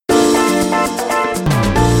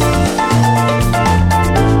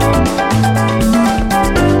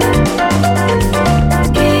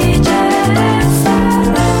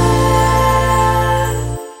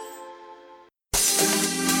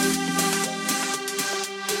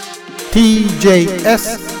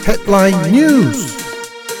TJS ヘッドラインニュース。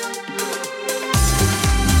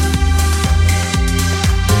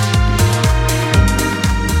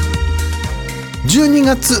12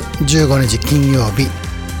月15日金曜日、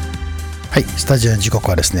はい、スタジオの時刻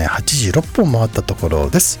はですね8時6分回ったところ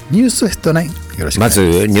です。ニュースヘッドラインよろしくお願いします。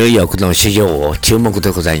まずニューヨークの市場注目で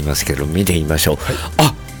ございますけど見てみましょう、はい、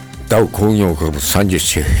ダウ工業株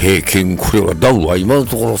30種平均、これはダウは今の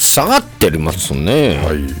ところ下がっておりますね、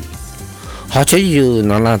はい、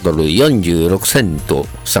87ドル46セント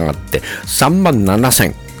下がって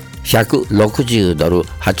37,160ドル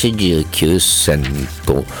89セン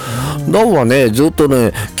ト。ダウはねずっと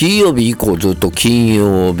ね金曜日以降ずっと金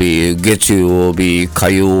曜日月曜日火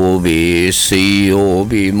曜日水曜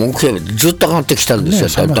日木曜日ずっと上がってきたんですよ、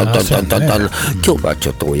今日はち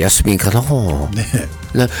ょっとお休みかな、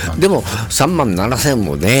でも37,000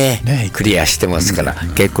もねクリアしてますから、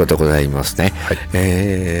結構でございますね、はい、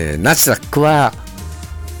ナスダックは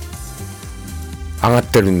上がっ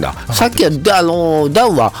てるんだ。さっきはダウ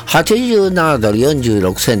は87ドル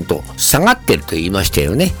46セント下がってると言いました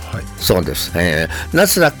よね、はい、そうです、ナ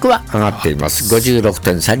スダックは上がっています。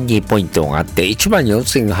 56.32 ポイント上がって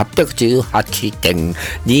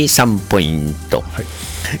 14,818.23 ポイント、はい、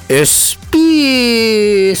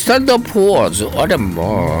SP スタンダップフォアーズあれ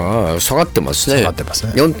まあ下がってますね。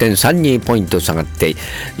 4.32 ポイント下がって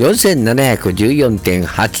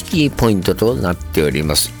 4,714.82 ポイントとなっており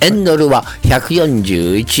ます。円ドルは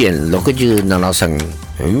141円67銭、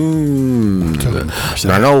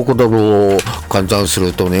7億ドルを換算す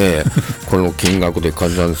るとねこの金額で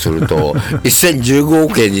換算すると1015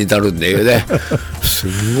億円になるんだよね。す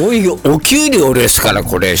ごいお給料ですから、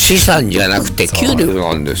これ資産じゃなくて給料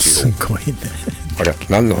なんですよ。すごいね。あれ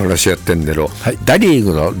何の話やってんだろう、はい、大リー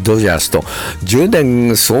グのドジャースと10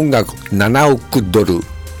年総額7億ドル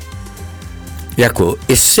約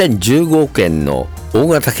1015億円の大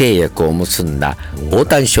型契約を結んだ大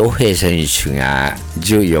谷翔平選手が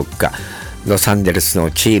14日ロサンゼルス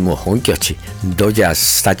のチーム本拠地ドジャー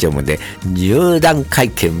ススタジアムで入団会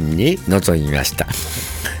見に臨みました。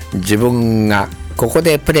自分がここ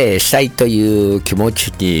でプレーしたいという気持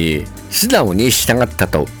ちに素直に従った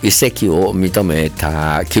と移籍を決め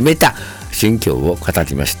た心境を語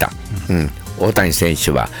りました、大谷選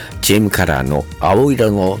手はチームカラーの青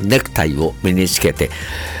色のネクタイを身につけて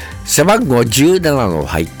背番号17の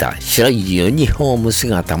入った白いユニフォーム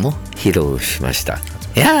姿も披露しました。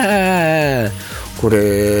いやーこ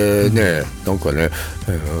れね、なんかね、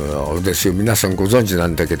あれですよ、皆さんご存知な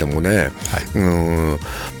んだけどもね、はい、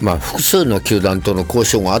まあ複数の球団との交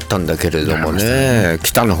渉があったんだけれどもね、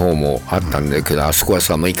北の方もあったんだけど、あそこは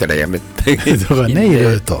寒いからやめてとかね、い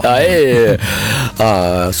ろいろと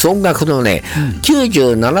総額のね、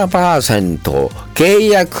97% 契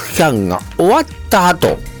約期間が終わった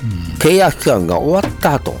後、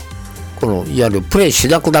このいわゆるプレイし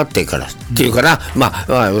なくなってからっていうかな、ま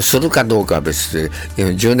あするかどうかは別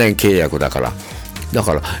で10年契約だから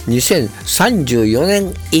2034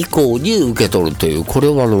年以降に受け取るという、これ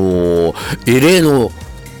は異例の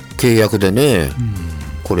契約でね、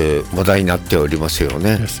これ話題になっておりますよ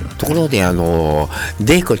ね。ところで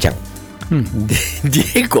デイコちゃん、デ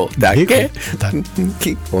イコだっけ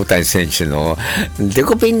大谷選手のデ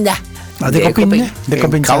コピンだ。デコピンね、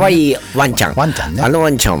かわいいワンちゃん、ね、あの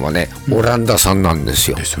ワンちゃんはね、オランダ産なんで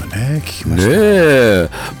すよ。ですよね、聞きましたね。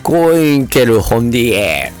コーインケル・ホンディ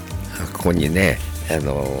エ、ここにね、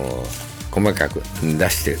細かく出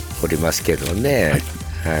しておりますけどね、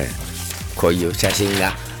はいはい、こういう写真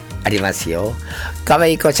がありますよ。かわ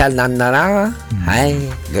いい子ちゃんなんだな、はい、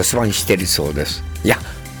留守番してるそうです。いや、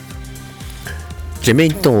自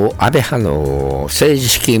民党安倍派の政治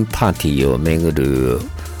資金パーティーをめぐる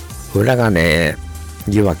裏金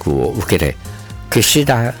疑惑を受けて、岸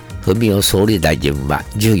田文雄総理大臣は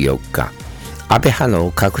14日、安倍派の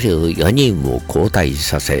閣僚4人を交代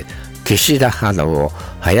させ、岸田派の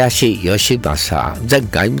林芳正前外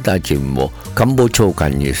務大臣も官房長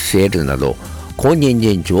官に据えるなど後任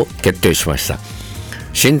人事を決定しました。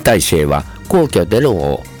新体制は皇居で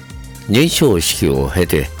の認証式を経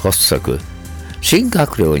て発足。新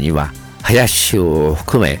閣僚には林氏を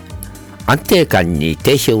含め安定感に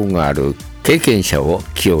定評がある経験者を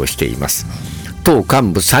起用しています。党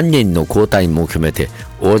幹部3人の交代も決めて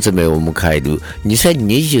大詰めを迎える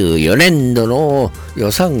2024年度の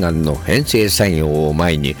予算案の編成作業を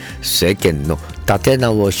前に政権の立て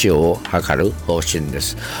直しを図る方針で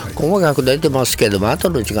す。細かく出てますけども、後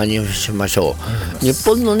の時間にしましょう。日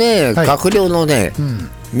本のね、閣僚のね、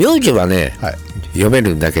名字はね、読め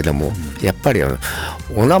るんだけども、やっぱり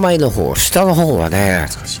お名前の方、下の方はね、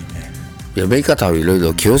読み方をいろい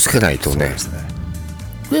ろ気をつけないとね。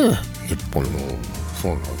日本のそ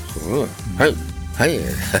うなんですよね。はい、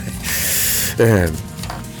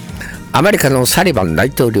アメリカのサリバン大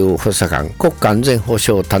統領補佐官、国家安全保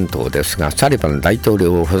障担当ですが、サリバン大統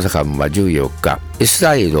領補佐官は14日、イス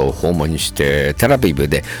ラエルを訪問してテルアビブ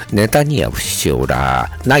でネタニヤフ首相ら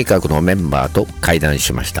内閣のメンバーと会談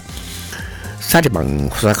しました。サリバン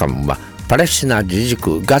補佐官はパレスチナ自治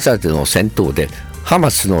区ガザでの戦闘でハ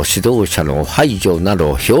マスの指導者の排除な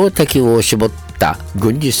ど標的を絞った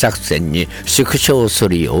軍事作戦に縮小す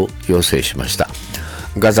るよう要請しました。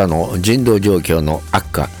ガザの人道状況の悪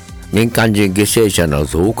化、民間人犠牲者の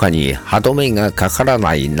増加に歯止めがかから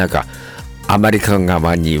ない中、アメリカ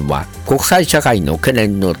側には国際社会の懸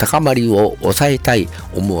念の高まりを抑えたい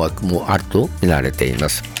思惑もあると見られていま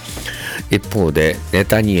す。一方でネ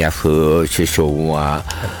タニヤフ首相は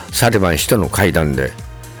サリバン氏との会談で、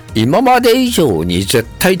今まで以上に絶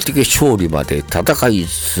対的勝利まで戦い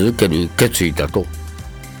続ける決意だと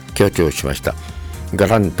強調しました。ガ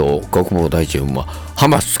ラント国防大臣はハ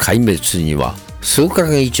マス壊滅には数ヶ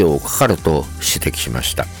月以上かかると指摘しま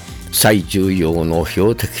した。最重要の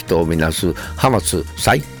標的とみなすハマス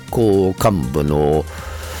最高幹部の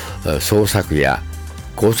捜索や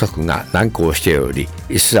拘束が難航しており、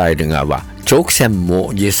イスラエル側は長期戦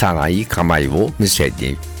も辞さない構えを見せ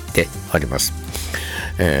ております。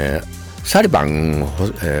サリバン補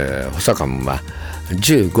佐官は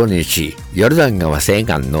15日、ヨルダン川西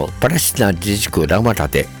岸のパレスチナ自治区ラマラ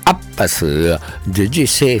でアッバス自治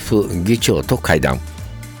政府議長と会談。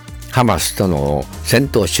ハマスとの戦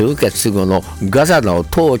闘終結後のガザの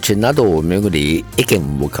統治などをめぐり意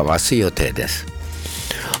見を交わす予定です。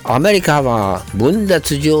アメリカは分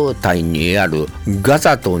裂状態にあるガ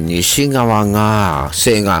ザと西側が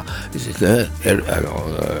西岸、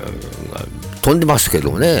飛んでますけ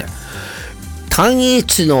どね、単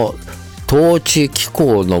一の統治機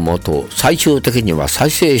構のもと最終的には再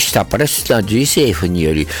生したパレスチナ自治政府に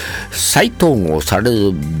より再統合され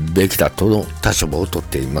るべきだとの立場を取っ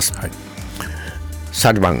ています。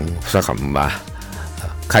サリバン補佐官は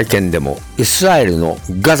会見でもイスラエルの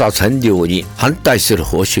ガザ占領に反対する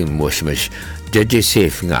方針を示し、自治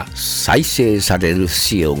政府が再生される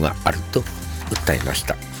必要があると訴えまし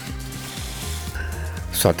た。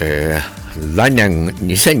さて、来年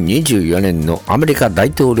2024年のアメリカ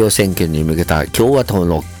大統領選挙に向けた共和党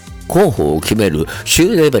の候補を決める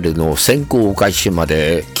州レベルの選考開始ま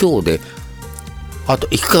で今日であと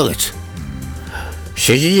1ヶ月。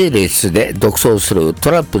支持率で独走する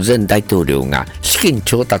トランプ前大統領が資金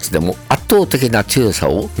調達でも圧倒的な強さ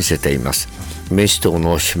を見せています。民主党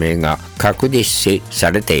の指名が確実視さ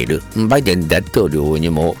れているバイデン大統領に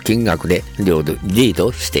も金額でリー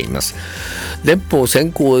ドしています。連邦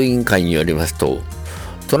選考委員会によりますと、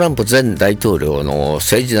トランプ前大統領の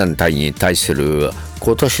政治団体に対する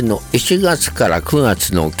今年の1月から9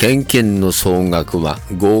月の献金の総額は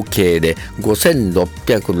合計で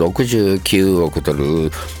5669億ドル、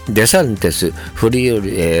デサンテスフ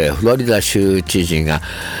ロリダ州知事が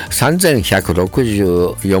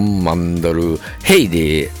3164万ドル、ヘイ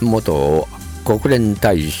リー元国連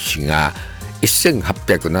大使が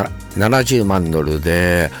1870万ドル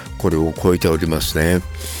でこれを超えておりますね。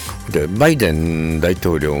でバイデン大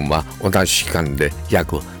統領は同じ期間で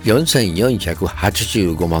約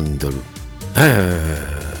4485万ドル、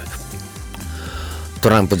ト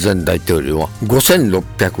ランプ前大統領は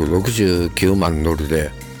5669万ドル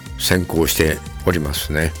で先行しておりま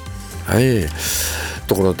すね。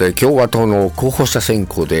ところで共和党の候補者選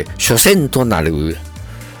挙で初戦となる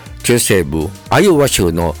中西部アイオワ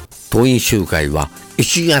州の党員集会は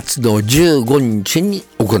1月の15日に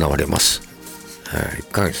行われます。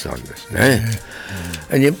1ヶ月なんですね。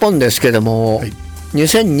日本ですけども、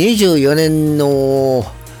2024年の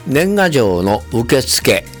年賀状の受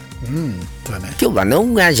付、今日は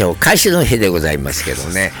年賀状開始の日でございますけど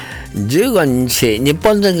ね、15日日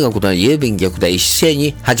本全国の郵便局で一斉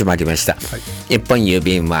に始まりました。日本郵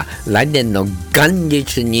便は来年の元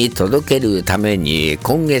日に届けるために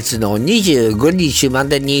今月の25日ま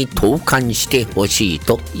でに投函してほしい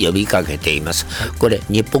と呼びかけています。これ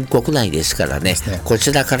日本国内ですからね、こ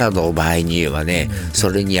ちらからの場合にはね、そ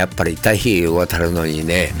れにやっぱり太平洋を渡るのに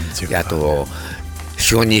ね、あと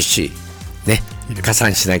 4,5 日ね加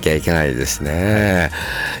算しなきゃいけないですね。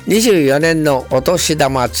24年のお年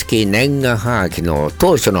玉付き年賀はがきの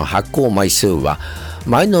当初の発行枚数は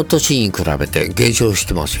前の年に比べて減少し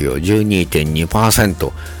てますよ。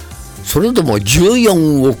 12.2%。 それでも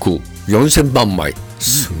14億4000万枚、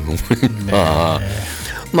すごいな。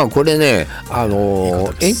まあこれね、イン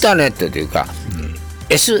ターネットというか、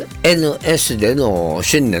SNS での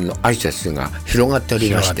新年の挨拶が広がってお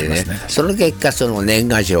りましてね、その結果その年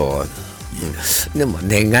賀状でも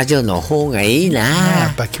年賀状の方がいいな、や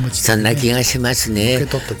っぱ気持ちいいね、そんな気がしますね。受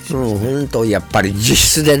け取ったりしますね。本当やっぱり実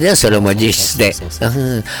質でね、それも実質で、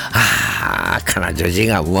彼女字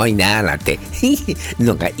がうまいななんて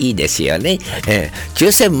のがいいですよね。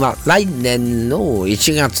抽選は来年の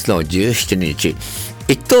1月の17日、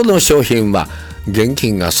一等の商品は現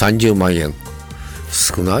金が30万円。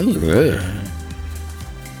少ないね。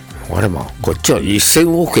あれまあこっちは1000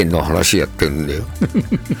億円の話やってるんだよ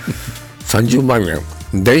30万円、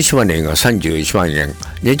電子マネーが31万円、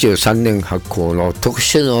23年発行の特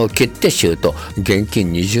殊の切手集と現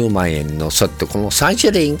金20万円のセット、この3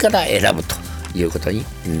種類から選ぶということに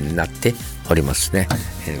なっておりますね。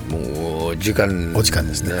もうお時間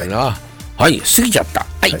ですね。はい、過ぎちゃった。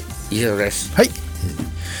はい、以上です。はい、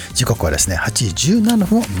時刻はですね8時17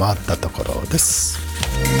分を回ったところです。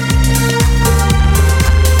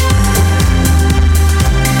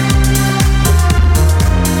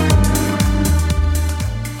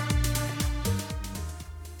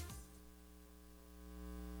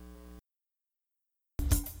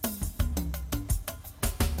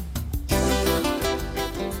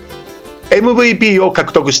MVP を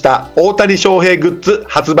獲得した大谷翔平グッズ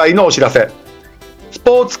発売のお知らせ。ス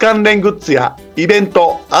ポーツ関連グッズやイベン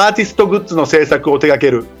ト、アーティストグッズの制作を手掛け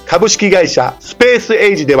る株式会社スペース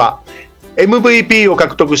エイジでは MVP を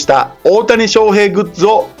獲得した大谷翔平グッズ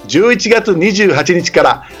を11月28日か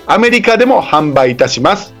らアメリカでも販売いたし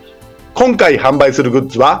ます。今回販売するグッ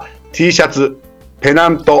ズは T シャツ、ペナ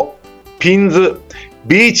ント、ピンズ、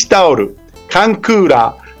ビーチタオル、缶クー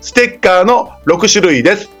ラー、ステッカーの6種類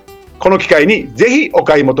です。この機会にぜひお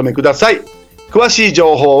買い求めください。詳しい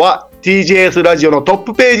情報は TJS ラジオのトッ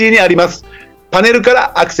プページにあります。パネルか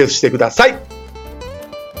らアクセスしてください。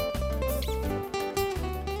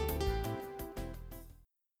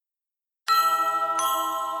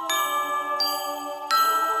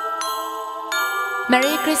メリ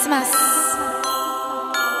ークリスマス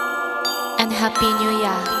and Happy New Year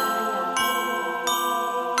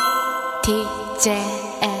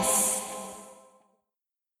TJS。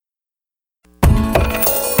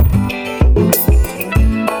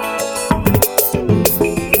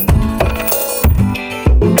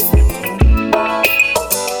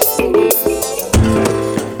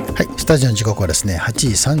スタジオの時刻はですね8時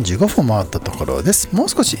35分回ったところです。もう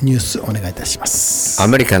少しニュースお願いいたします。ア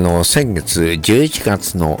メリカの先月11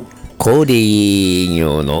月の小売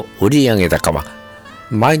業の売上高は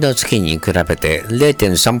前の月に比べて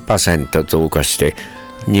 0.3% 増加して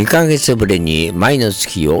2ヶ月ぶりに前の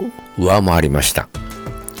月を上回りました。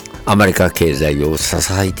アメリカ経済を支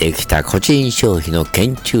えてきた個人消費の堅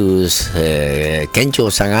調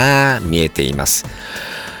さが見えています。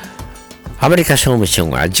アメリカ商務省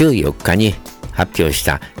が14日に発表し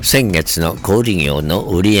た先月の小売業の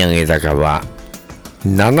売上高は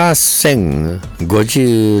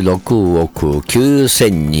7056億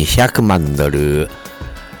9200万ドル、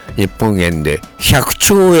日本円で100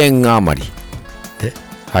兆円余りで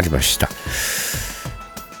ありました。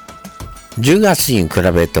10月に比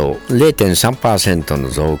べると 0.3% の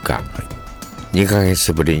増加、2ヶ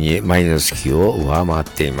月ぶりに前の月を上回っ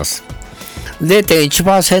ています。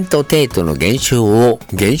0.1% 程度の減少を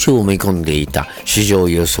見込んでいた市場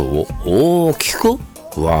予想を大きく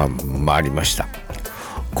上回りました。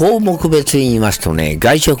項目別に言いますとね、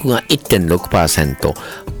外食が 1.6%、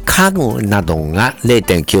家具などが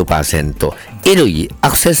 0.9%、衣類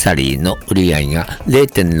アクセサリーの売り上げが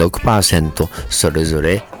 0.6% それぞ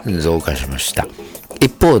れ増加しました。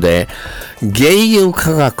一方で原油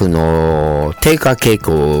価格の低下傾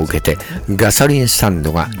向を受けてガソリンスタン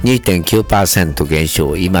ドが 2.9% 減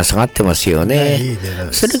少、今下がってますよね。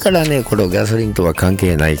それからね、これガソリンとは関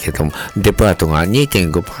係ないけどもデパートが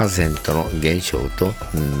 2.5% の減少と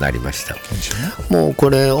なりました。もうこ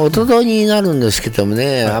れ一昨日になるんですけども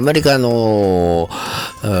ね、アメリカの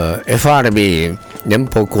FRB 連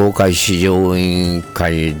邦公開市場委員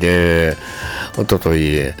会で一昨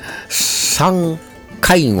日3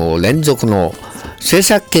会合連続の政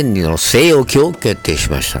策金利の据え置きを決定し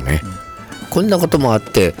ましたね。こんなこともあっ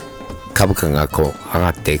て株価がこう上が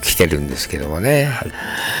ってきてるんですけどもね、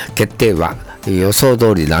決定は予想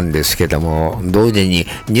通りなんですけども、同時に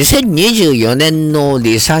2024年の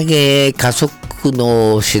利下げ加速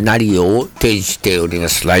のシナリオを提示しておりま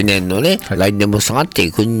す。来年のね、来年も下がって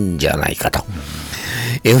いくんじゃないかと。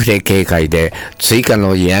インフレ警戒で追加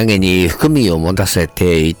の利上げに含みを持たせ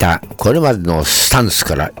ていたこれまでのスタンス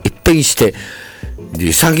から一変して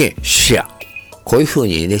利下げ視野、こういうふう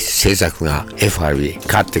にね政策が FRB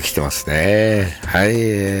変わってきてますね。は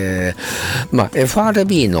い、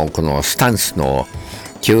FRB のこのスタンスの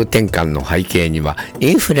急転換の背景には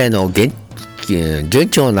インフレの順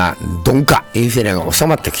調な鈍化インフレが収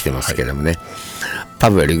まってきてますけどもね、パ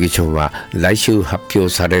ウエル議長は来週発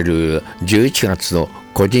表される11月の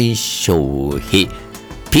個人消費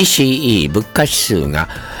PCE 物価指数が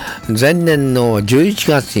前年の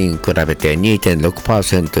11月に比べて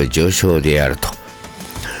 2.6% 上昇であると。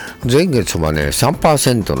前月はね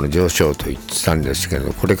 3% の上昇と言ってたんですけ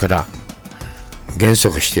ど、これから減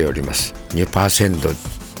速しております。 2%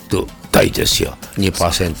 台ですよ。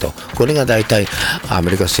 2%、 これがだいたいア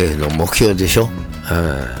メリカ政府の目標でしょ、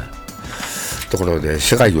ところで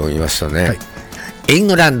世界を見ますとね、イン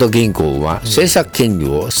グランド銀行は政策金利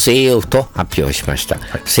を据え置くと発表しました。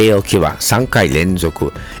据え置きは3回連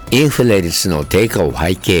続インフレ率の低下を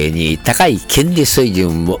背景に高い金利水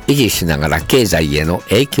準を維持しながら経済への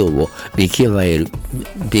影響を見極める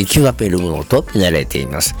ものと見られてい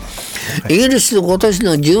ます。イギリスの今年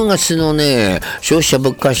の10月のね消費者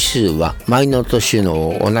物価指数は前の年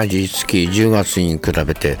の同じ月10月に比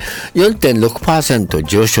べて 4.6%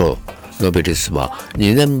 上昇。伸び率は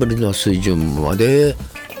2年ぶりの水準まで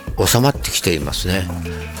収まってきていますね。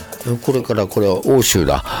これからこれは欧州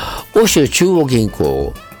だ。欧州中央銀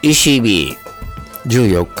行 ECB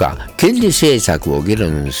 14日金利政策を議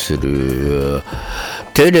論する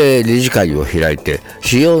定例理事会を開いて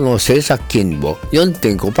主要の政策金利を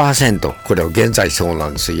 4.5%、 これは現在そうな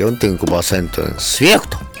んです。 4.5% に据え置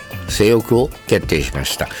くと据え置きを決定しま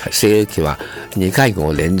した。据え置きは2回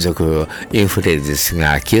も連続インフレ率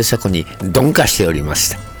が急速に鈍化しておりま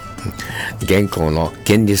した。現行の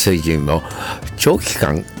金利水準を長期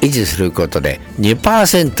間維持することで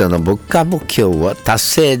 2% の物価目標を達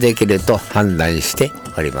成できると判断して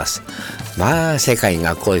おります。まあ世界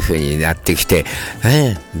がこういう風になってきて、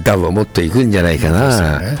ダウはもっといくんじゃないか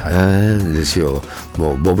な、ですよ。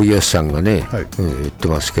もうボブ・ヨスさんがね、言って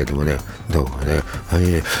ますけどもね、どうかね、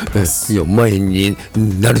4万円に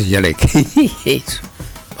なるんじゃないか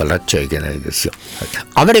笑っちゃいけないですよ。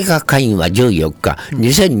アメリカ下院は14日、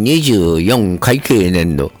2024会計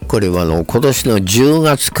年度、これは今年の10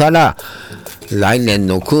月から来年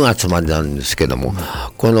の9月までなんですけども、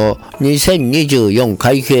この2024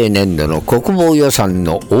会計年度の国防予算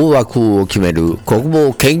の大枠を決める国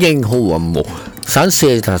防権限法案も賛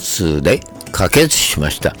成多数で可決しま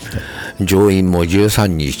した。上院も13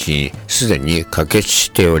日にすでに可決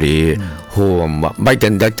しており、法案はバイデ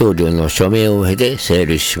ン大統領の署名を経て成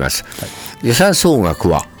立します。予算総額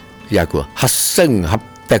は約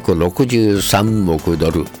8863億ド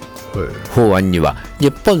ル。法案には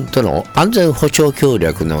日本との安全保障協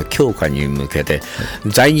力の強化に向けて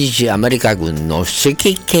在日アメリカ軍の指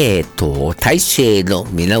揮系統体制の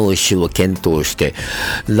見直しを検討して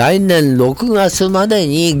来年6月まで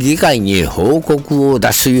に議会に報告を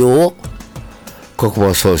出すよう国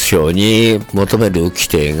防総省に求める規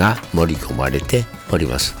定が盛り込まれており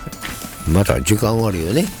ます。まだ時間ある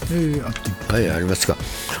よね。はい、ありますか。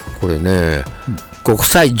これね、国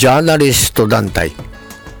際ジャーナリスト団体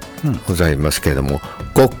ございますけれども、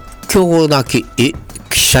国境なき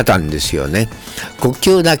記者団ですよね。国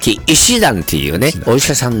境なき医師団っていうね、お医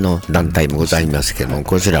者さんの団体もございますけども、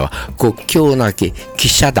こちらは国境なき記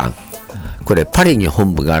者団。これパリに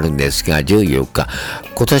本部があるんですが、14日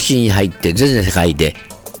今年に入って全世界で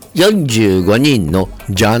45人の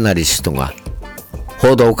ジャーナリストが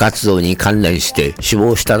報道活動に関連して死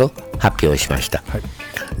亡したと発表しました。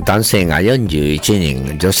男性が41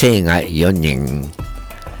人、女性が4人。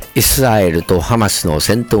イスラエルとハマスの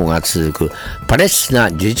戦闘が続くパレスチナ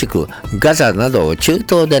自治区ガザなど中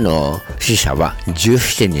東での死者は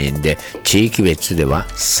17人で地域別では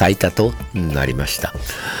最多となりました。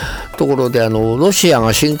ところでロシア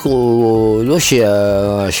が侵攻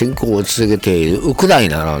を続けているウクライ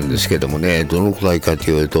ナなんですけどもね、どのくらいか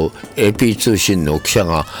というと AP 通信の記者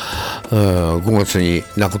が5月に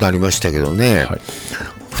亡くなりましたけどね、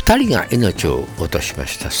2人が命を落としま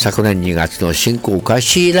した。昨年2月の侵攻開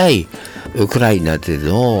始以来、ウクライナで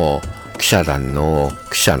の記者団の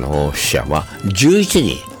記者の死者は11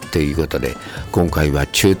人ということで、今回は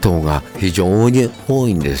中東が非常に多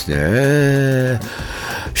いんですね。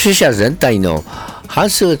死者全体の半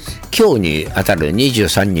数強に当たる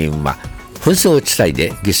23人は紛争地帯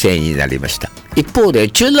で犠牲になりました。一方で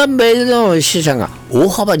中南米での死者が大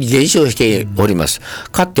幅に減少しております。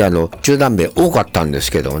かって中南米多かったんです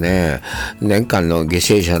けどね、年間の犠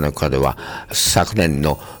牲者の数は昨年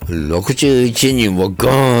の61人をぐ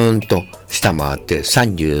ーんと下回って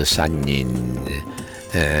33人、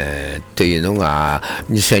というのが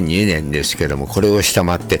2002年ですけども、これを下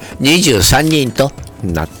回って23人と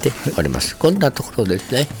なっております。こんなところで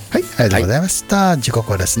すね。はい、ありがとうございました。時刻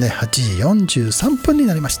はですね8時43分に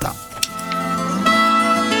なりました。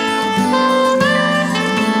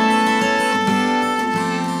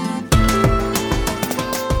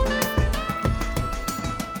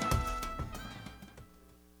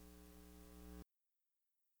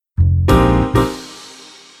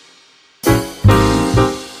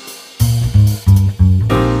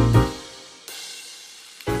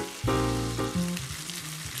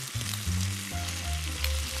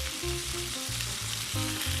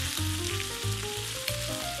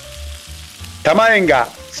玉園が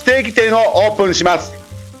ステーキ店をオープンします。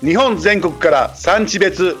日本全国から産地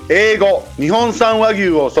別 A5 日本産和牛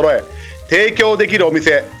を揃え提供できるお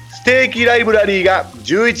店、ステーキライブラリーが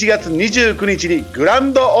11月29日にグラ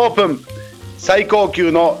ンドオープン。最高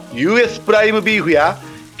級の US プライムビーフや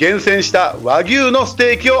厳選した和牛のス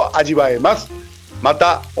テーキを味わえます。ま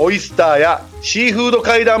たオイスターやシーフード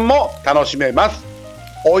会談も楽しめます。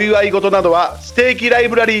お祝い事などはステーキライ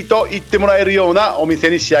ブラリーと言ってもらえるようなお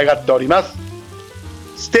店に仕上がっております。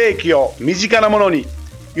ステーキを身近なものに、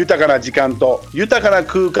豊かな時間と豊かな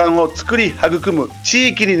空間を作り育む地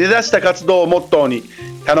域に根ざした活動をモットーに、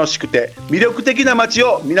楽しくて魅力的な街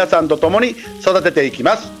を皆さんと共に育てていき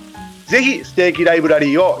ます。ぜひステーキライブラ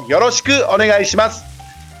リーをよろしくお願いします。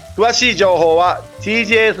詳しい情報は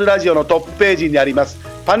TJS ラジオのトップページにあります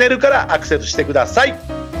パネルからアクセスしてください。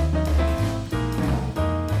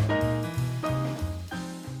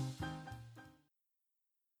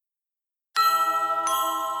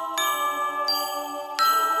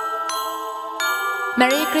メ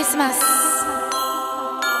リークリスマス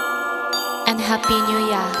and Happy New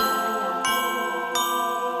Year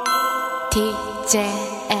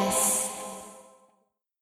TJS